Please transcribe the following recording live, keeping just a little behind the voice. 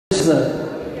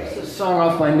This is a song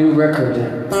off my new record.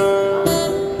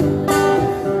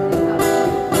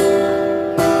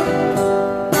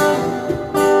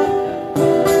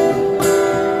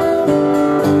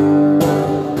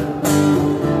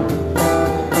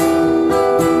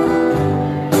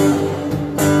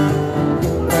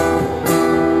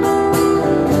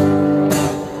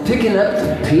 Picking up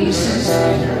the pieces,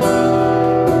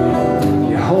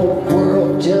 your whole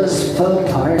world just fell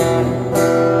apart.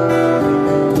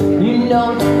 You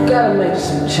know you gotta make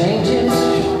some changes.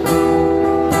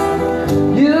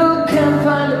 You can't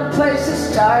find a place to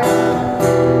start,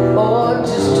 or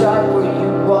just start where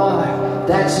you are.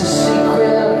 That's the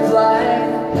secret of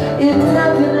life. If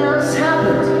nothing else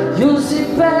happens, you'll see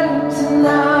better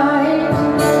tonight.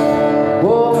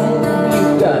 Oh,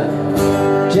 you got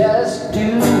it. Just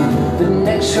do the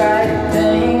next right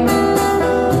thing.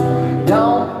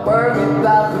 Don't worry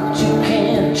about what you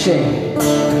can't change.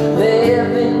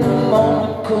 Live in the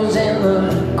moment, 'cause in the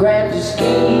grander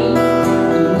scheme,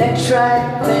 the next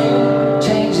right thing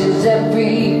changes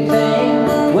everything.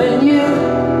 When you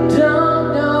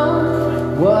don't know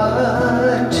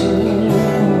what to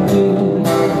do,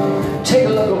 take a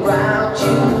look around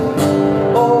you.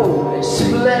 Oh, as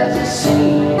simple as it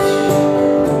seems.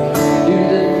 Do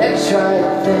the next right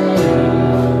thing.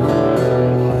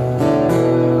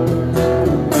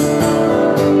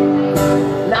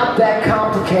 Not that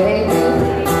complicated.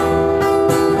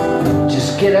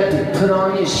 Just get up and put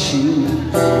on your shoes.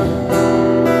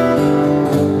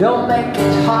 Don't make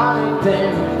it harder than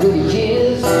it really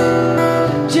is.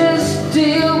 Just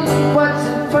deal with what's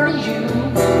in front of you.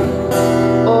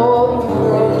 Oh,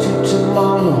 road to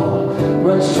tomorrow,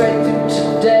 run straight through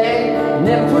today. And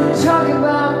if we're talking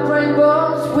about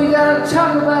rainbows, we gotta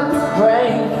talk about the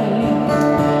rain.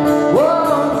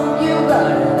 Whoa, you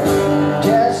gotta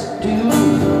just do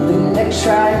the next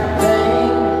right thing.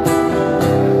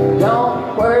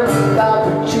 Don't worry about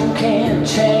what you can't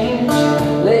change.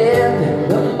 Live in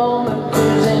the moment,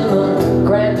 'cause in the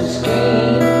grander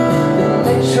scheme, the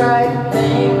next right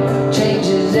thing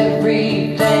changes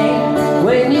everything.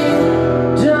 When you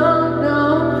don't know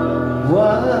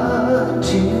what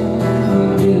to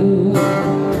do,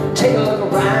 take a look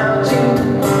around you.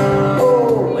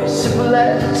 Oh, as simple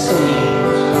as it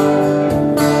seems.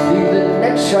 Do the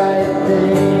next right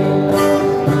thing.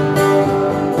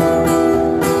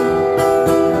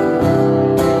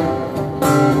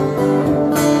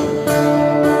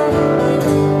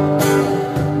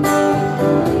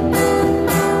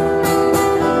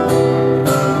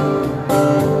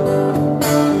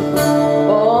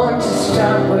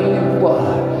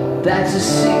 That's the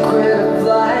secret of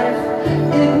life.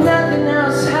 If nothing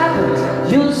else happens,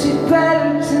 you'll see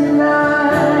better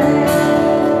tonight.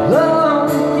 Oh,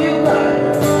 you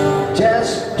gotta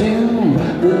just do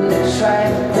the next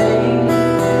right thing.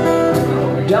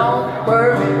 Don't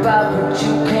worry about what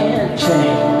you can't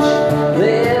change.